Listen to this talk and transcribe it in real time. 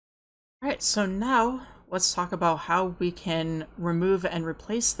All right, so now let's talk about how we can remove and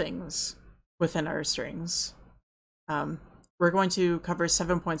replace things within our strings. We're going to cover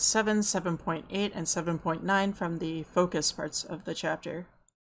 7.7, 7.8, and 7.9 from the focus parts of the chapter.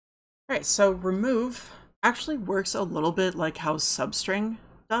 All right, so remove actually works a little bit like how substring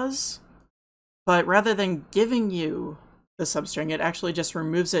does, but rather than giving you the substring, it actually just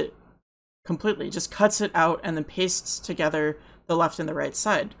removes it completely, just cuts it out and then pastes together the left and the right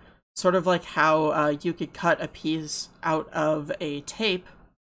side. Sort of like how you could cut a piece out of a tape,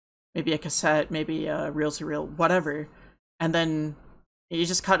 maybe a cassette, maybe a reel-to-reel, whatever, and then you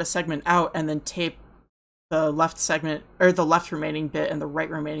just cut a segment out and then tape the left segment, or the left remaining bit and the right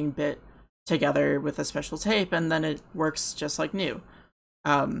remaining bit together with a special tape, and then it works just like new.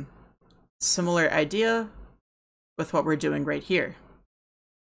 Similar idea with what we're doing right here.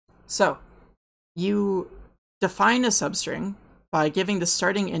 So, you define a substring by giving the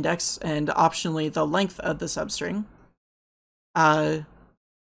starting index and optionally the length of the substring. And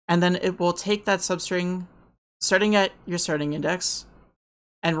then it will take that substring starting at your starting index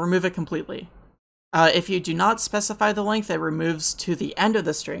and remove it completely. If you do not specify the length, it removes to the end of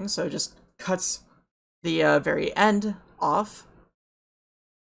the string, so it just cuts the very end off.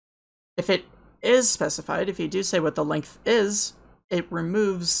 If it is specified, if you do say what the length is, it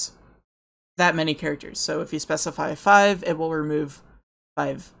removes that many characters. So if you specify 5, it will remove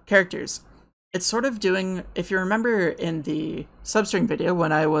 5 characters. It's sort of doing, if you remember in the substring video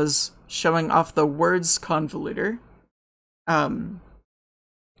when I was showing off the words convoluter,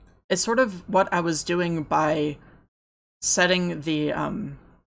 it's sort of what I was doing by setting the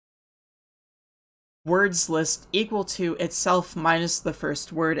words list equal to itself minus the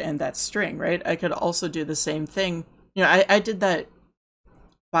first word and that string, right? I could also do the same thing. You know, I did that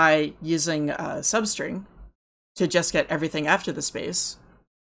by using substring to just get everything after the space,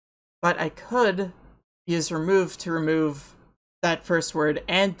 but I could use remove to remove that first word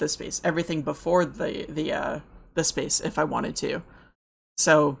and the space, everything before the space if I wanted to.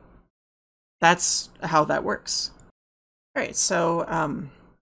 So that's how that works. All right, so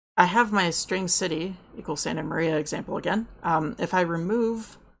I have my string city equals Santa Maria example again. If I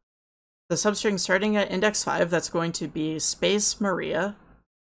remove the substring starting at index 5, that's going to be space Maria.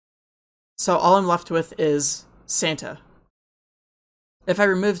 So all I'm left with is Santa. If I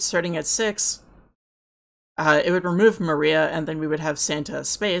removed starting at 6, it would remove Maria, and then we would have Santa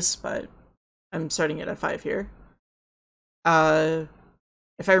space, but I'm starting it at 5 here.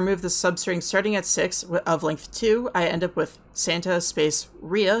 If I remove the substring starting at 6 of length 2, I end up with Santa space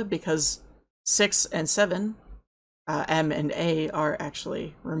Ria, because 6 and 7, M and A, are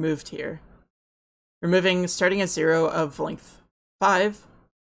actually removed here. Removing starting at 0 of length 5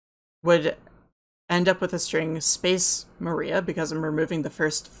 would end up with a string space Maria, because I'm removing the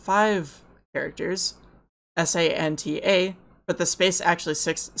first 5 characters, S-A-N-T-A, but the space actually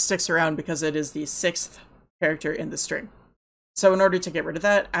sticks around because it is the 6th character in the string. So in order to get rid of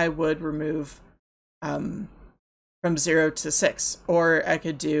that, I would remove from 0 to 6, or I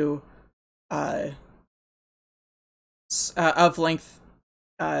could do of length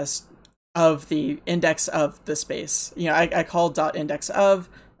of the index of the space. You know, I call dot index of,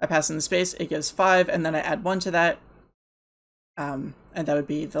 I pass in the space, it gives 5, and then I add 1 to that, and that would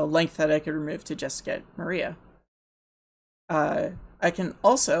be the length that I could remove to just get Maria. I can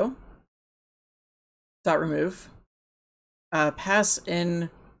also dot remove, pass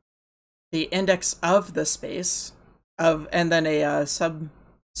in the index of the space, and then a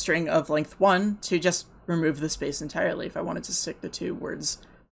substring of length 1 to just remove the space entirely if I wanted to stick the two words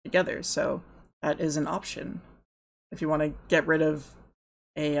together. So that is an option if you want to get rid of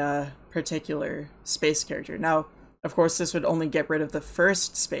a particular space character. Now, of course, this would only get rid of the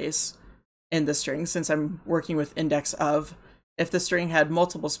first space in the string, since I'm working with index of. If the string had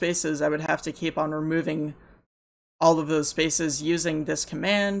multiple spaces, I would have to keep on removing all of those spaces using this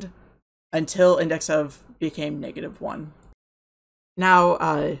command until index of became -1.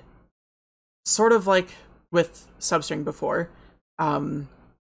 Now, sort of like with substring before,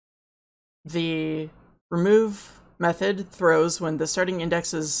 the remove method throws when the starting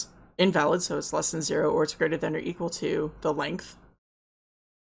index is invalid, so it's less than 0 or it's greater than or equal to the length.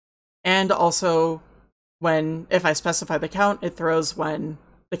 And also when, if I specify the count, it throws when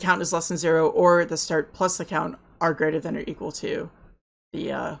the count is less than 0 or the start plus the count are greater than or equal to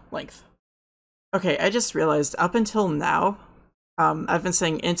the length. Okay, I just realized up until now, I've been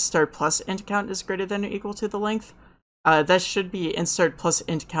saying int start plus int count is greater than or equal to the length. That should be int start plus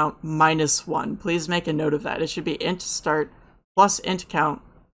int count -1. Please make a note of that. It should be int start plus int count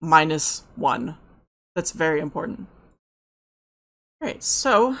 -1. That's very important. Alright,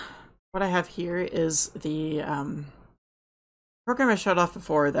 so what I have here is the program I showed off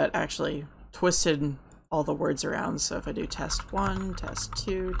before that actually twisted all the words around. So if I do test 1, test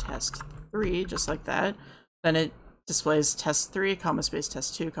 2, test 3, just like that, then it displays test 3, comma space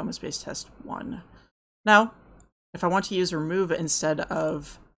test 2, comma space test 1. Now, if I want to use remove instead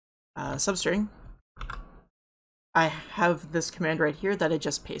of substring, I have this command right here that I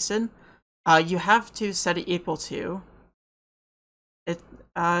just pasted. You have to set it equal to it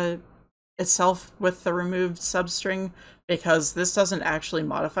itself with the removed substring, because this doesn't actually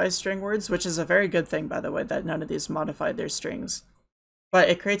modify string words, which is a very good thing, by the way, that none of these modified their strings. But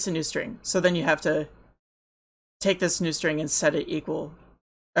it creates a new string, so then you have to take this new string and set it equal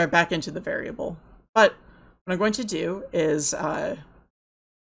or back into the variable. But what I'm going to do is I'm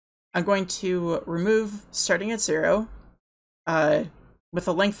going to remove starting at 0 with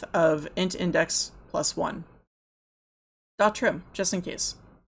a length of int index plus 1 dot trim, just in case.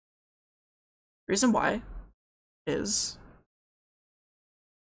 Reason why is,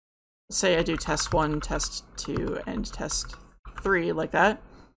 say I do test 1, test 2, and test 3 like that.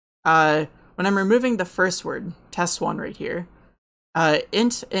 When I'm removing the first word, test 1 right here,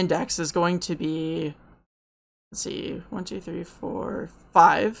 int index is going to be, let's see, 1, 2, 3, 4,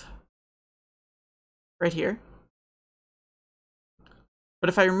 5 right here. But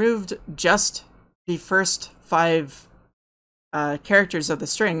if I removed just the first 5 characters of the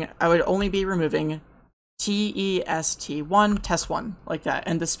string, I would only be removing test1, test 1, like that,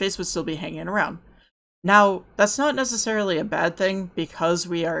 and the space would still be hanging around. Now, that's not necessarily a bad thing because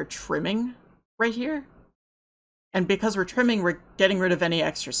we are trimming right here. And because we're trimming, we're getting rid of any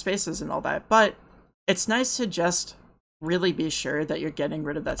extra spaces and all that, but it's nice to just really be sure that you're getting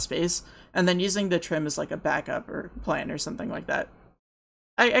rid of that space, and then using the trim as like a backup or plan or something like that.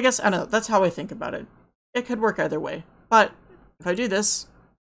 I guess, I don't know, that's how I think about it. It could work either way, but if I do this,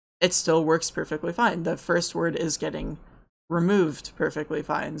 it still works perfectly fine. The first word is getting removed perfectly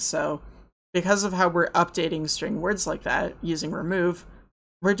fine, so because of how we're updating string words like that using remove,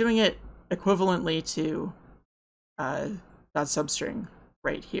 we're doing it equivalently to dot substring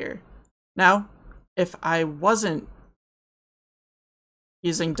right here. Now, if I wasn't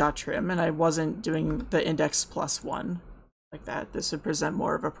using dot trim and I wasn't doing the index plus 1 like that, this would present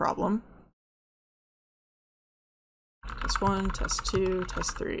more of a problem. Test 1, test 2,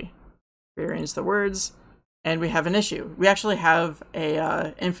 test 3. Rearrange the words, and we have an issue. We actually have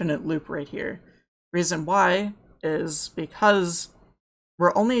a infinite loop right here. Reason why is because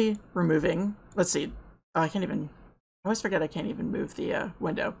we're only removing, let's see, I always forget I can't even move the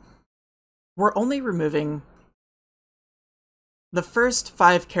window. We're only removing the first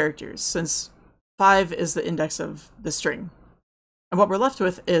 5 characters, since 5 is the index of the string. And what we're left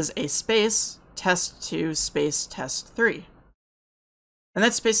with is a space, test2, space, test3. And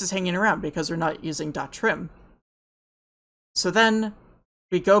that space is hanging around because we're not using dot trim. So then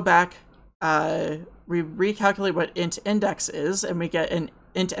we go back, we recalculate what int index is, and we get an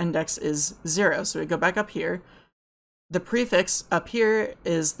int index is 0. So we go back up here. The prefix up here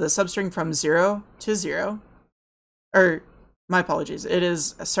is the substring from 0 to 0. Or, my apologies, it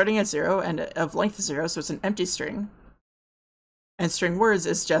is starting at 0 and of length 0, so it's an empty string. And string words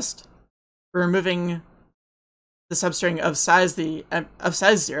is just removing the substring of size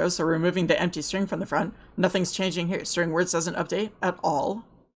 0, so we're removing the empty string from the front. Nothing's changing here. String words doesn't update at all,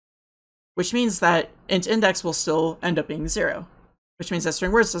 which means that int index will still end up being 0, which means that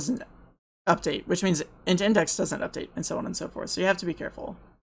string words doesn't update, which means int index doesn't update, and so on and so forth. So you have to be careful.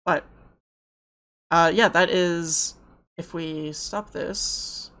 But yeah, that is, if we stop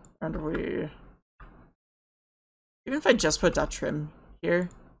this, and we, even if I just put dot trim here,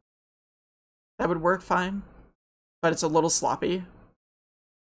 that would work fine, but it's a little sloppy.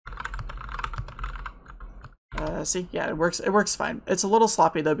 See, yeah, it works fine. It's a little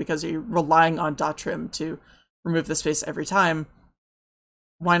sloppy though because you're relying on dot trim to remove the space every time.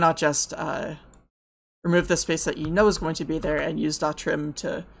 Why not just remove the space that you know is going to be there and use dot trim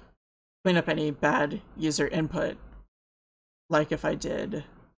to clean up any bad user input? Like if I did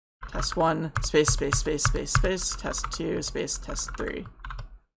test 1, space, space, space, space, space, test 2, space, test 3.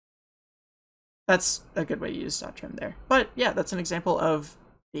 That's a good way to use dot trim there. But yeah, that's an example of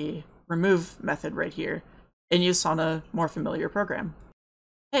the remove method right here in use on a more familiar program.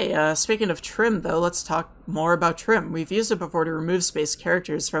 Hey, speaking of trim though, let's talk more about trim. We've used it before to remove space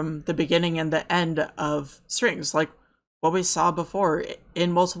characters from the beginning and the end of strings, like what we saw before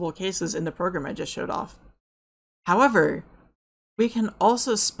in multiple cases in the program I just showed off. However, we can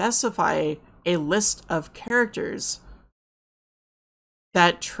also specify a list of characters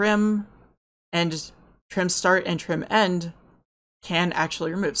that trim and TrimStart and TrimEnd can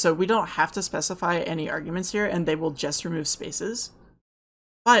actually remove. So we don't have to specify any arguments here, and they will just remove spaces.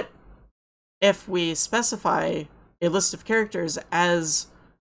 But if we specify a list of characters as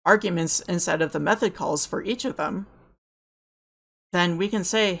arguments inside of the method calls for each of them, then we can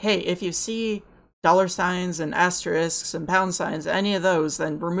say, hey, if you see $signs and asterisks and pound signs, any of those,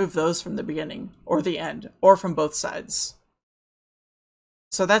 then remove those from the beginning or the end or from both sides.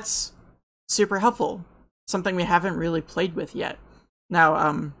 So that's super helpful, something we haven't really played with yet.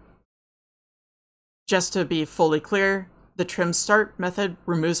 Now, just to be fully clear, the TrimStart method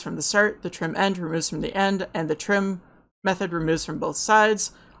removes from the start, the TrimEnd removes from the end, and the trim method removes from both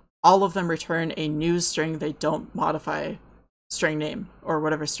sides. All of them return a new string. They don't modify string name or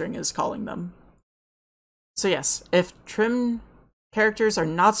whatever string is calling them. So yes, if trim characters are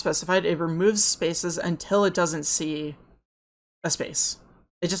not specified, it removes spaces until it doesn't see a space.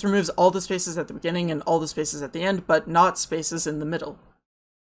 It just removes all the spaces at the beginning and all the spaces at the end, but not spaces in the middle.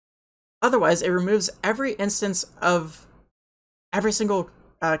 Otherwise, it removes every instance of every single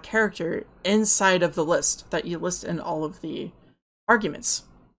character inside of the list that you list in all of the arguments.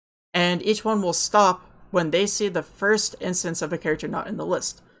 And each one will stop when they see the first instance of a character not in the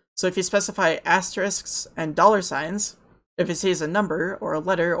list. So if you specify asterisks and $signs, if it sees a number or a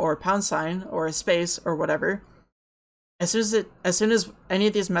letter or a pound sign or a space or whatever, as soon as any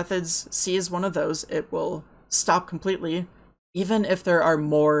of these methods sees one of those, it will stop completely, even if there are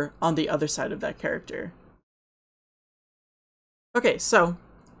more on the other side of that character. Okay, so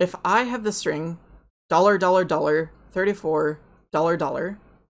if I have the string $$34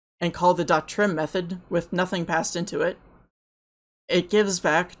 and call the .trim method with nothing passed into it, it gives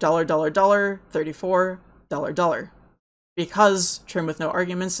back $$34 because trim with no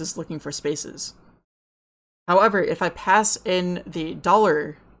arguments is looking for spaces. However, if I pass in the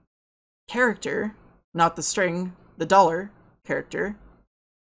dollar character, not the string, the dollar character,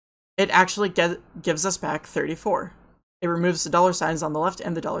 it actually gives us back 34. It removes the $signs on the left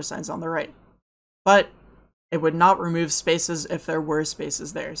and the $signs on the right. But it would not remove spaces if there were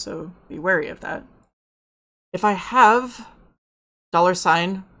spaces there, so be wary of that. If I have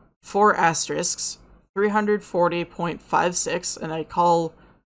 $, 4 asterisks, 340.56, and I call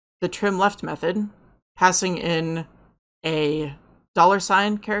the TrimLeft method, passing in a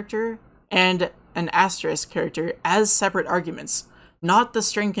 $sign character and an asterisk character as separate arguments, not the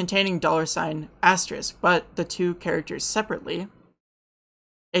string containing $sign asterisk, but the two characters separately,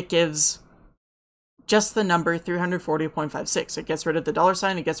 it gives just the number 340.56. It gets rid of the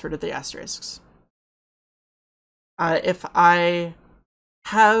 $sign, it gets rid of the asterisks. If I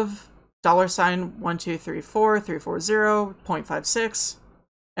have $1234340.56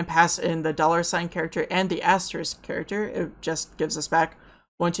 and pass in the $sign character and the asterisk character, it just gives us back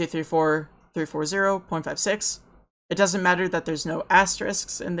 1234340.56. It doesn't matter that there's no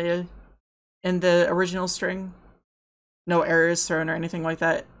asterisks in the original string, no errors thrown or anything like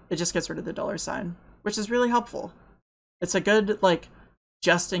that. It just gets rid of the $sign, which is really helpful. It's a good, like,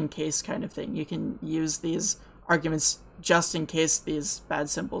 just in case kind of thing. You can use these arguments just in case these bad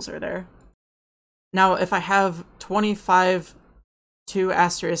symbols are there. Now, if I have 25 2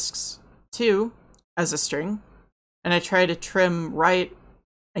 asterisks 2 as a string, and I try to trim right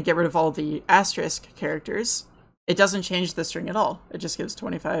and get rid of all the asterisk characters, it doesn't change the string at all. It just gives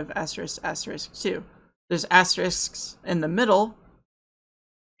 25 asterisk 2. There's asterisks in the middle,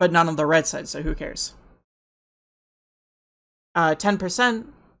 but none on the right side, so who cares? 10%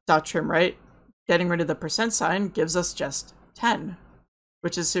 .TrimRight, getting rid of the percent sign gives us just 10,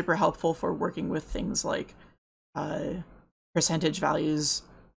 which is super helpful for working with things like percentage values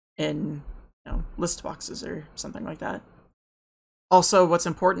in list boxes or something like that. Also, what's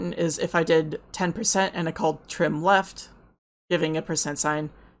important is if I did 10% and I called TrimLeft, giving a percent sign,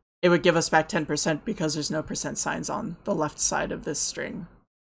 it would give us back 10% because there's no percent signs on the left side of this string.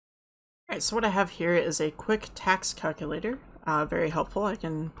 Alright, so what I have here is a quick tax calculator. Very helpful. I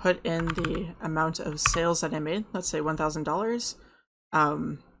can put in the amount of sales that I made, let's say $1,000,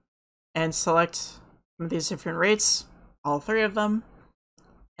 and select some of these different rates, all 3 of them,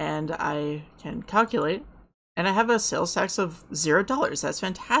 and I can calculate, and I have a sales tax of $0. That's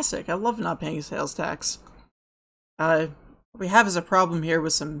fantastic. I love not paying sales tax. What we have is a problem here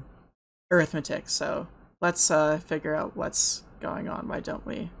with some arithmetic, so let's figure out what's going on. Why don't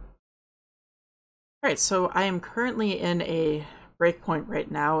we? Alright, so I am currently in a breakpoint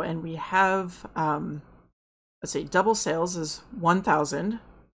right now, and we have, let's see, double sales is 1,000,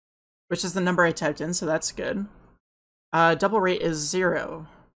 which is the number I typed in, so that's good. Double rate is 0,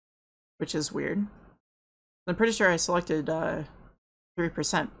 which is weird. I'm pretty sure I selected 3%.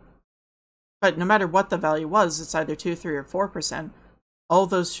 But no matter what the value was, it's either 2, 3, or 4%. All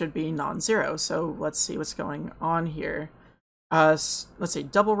those should be non-zero. So let's see what's going on here. Let's see,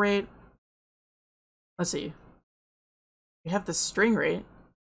 double rate. Let's see. We have the string rate,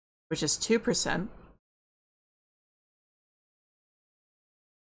 which is 2%.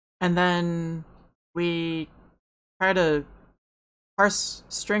 And then we try to parse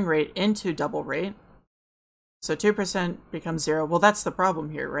string rate into double rate. So 2% becomes 0. Well, that's the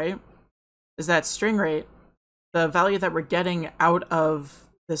problem here, right? Is that string rate, the value that we're getting out of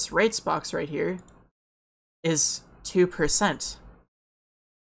this rates box right here, is 2%.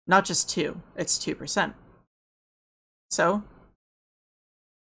 Not just 2, it's 2%. So,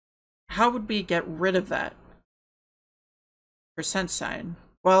 how would we get rid of that percent sign?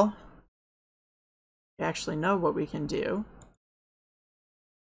 Well, we actually know what we can do.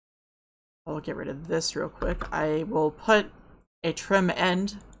 I'll get rid of this real quick. I will put a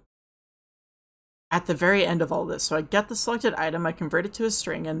TrimEnd at the very end of all this. So I get the selected item, I convert it to a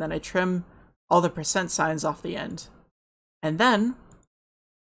string, and then I trim all the percent signs off the end. And then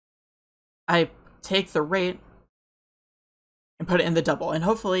I take the rate and put it in the double. And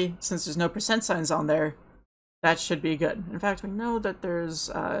hopefully, since there's no percent signs on there, that should be good. In fact, we know that there's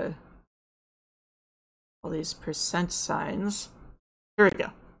all these percent signs. Here we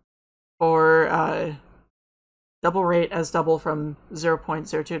go. For double rate as double from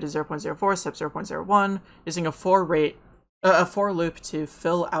 0.02 to 0.04, step 0.01, using a for loop to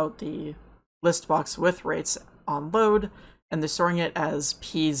fill out the list box with rates on load, and they're storing it as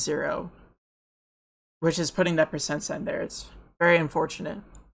P0, which is putting that percent sign there. It's very unfortunate,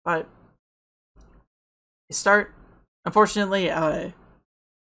 but you start. Unfortunately,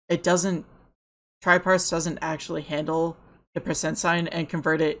 it doesn't. TriParse doesn't actually handle the percent sign and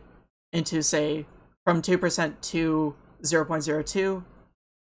convert it into, say, from 2% to 0.02.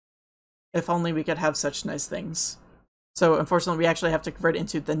 If only we could have such nice things. So unfortunately, we actually have to convert it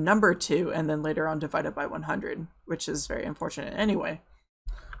into the number 2 and then later on divide it by 100, which is very unfortunate. Anyway,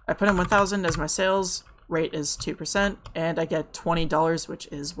 I put in 1,000 as my sales, rate is 2%, and I get $20, which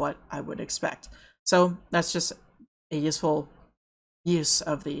is what I would expect. So that's just a useful use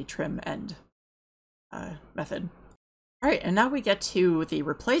of the TrimEnd method. All right, and now we get to the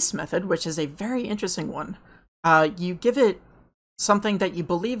replace method, which is a very interesting one. You give it something that you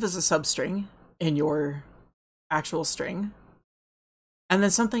believe is a substring in your actual string, and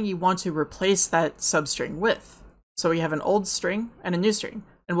then something you want to replace that substring with. So we have an old string and a new string,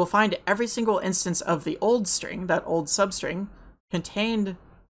 and we'll find every single instance of the old string, that old substring, contained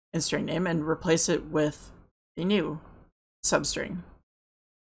in string name, and replace it with the new substring.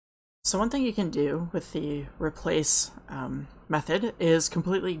 So one thing you can do with the replace method is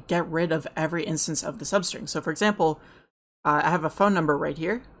completely get rid of every instance of the substring. So for example, I have a phone number right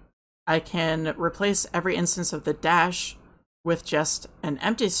here. I can replace every instance of the dash with just an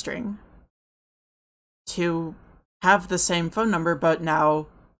empty string to have the same phone number, but now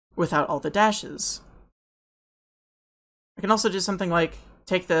without all the dashes. I can also do something like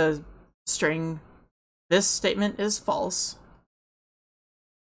take the string, this statement is false,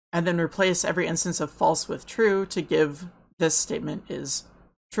 and then replace every instance of false with true to give this statement is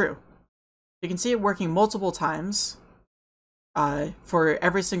true. You can see it working multiple times for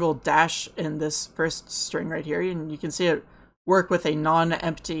every single dash in this first string right here, and you can see it work with a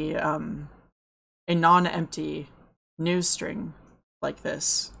non-empty new string like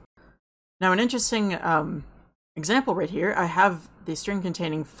this. Now, an interesting example right here, I have the string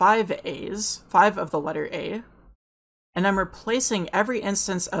containing 5 A's, 5 of the letter A, and I'm replacing every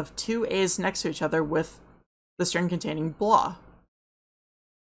instance of 2 A's next to each other with the string containing blah.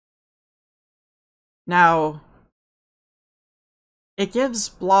 Now, it gives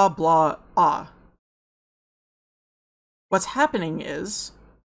blah blah ah. What's happening is,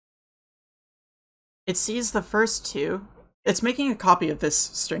 it sees the first 2. It's making a copy of this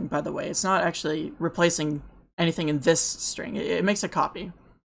string, by the way. It's not actually replacing anything in this string. It makes a copy.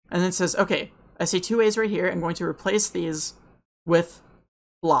 And then it says, okay, I see 2 A's right here. I'm going to replace these with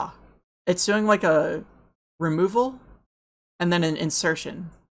blah. It's doing like a removal and then an insertion.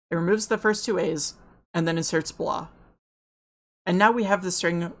 It removes the first 2 A's and then inserts blah. And now we have the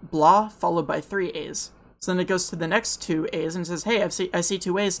string blah followed by 3 A's. So then it goes to the next 2 A's and says, hey, I see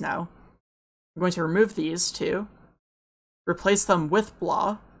 2 A's now. I'm going to remove these 2, replace them with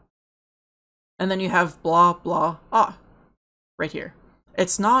blah, and then you have blah blah ah right here.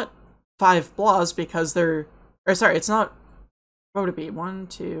 It's not 5 blahs because they're, or sorry, it's not, what would it be? 1,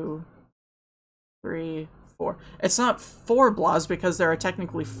 2, 3, 4. It's not 4 blahs because there are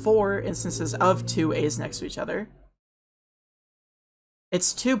technically 4 instances of 2 A's next to each other.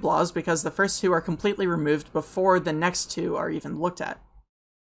 It's 2 blahs because the first 2 are completely removed before the next 2 are even looked at.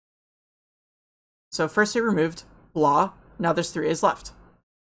 So first A removed, blah, now there's 3 A's left.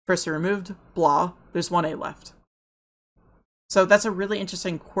 First A removed, blah, there's 1 A left. So that's a really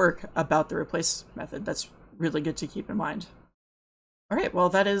interesting quirk about the replace method that's really good to keep in mind. All right, well,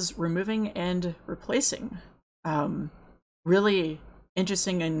 that is removing and replacing. Really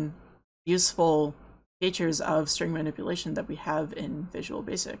interesting and useful features of string manipulation that we have in Visual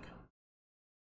Basic.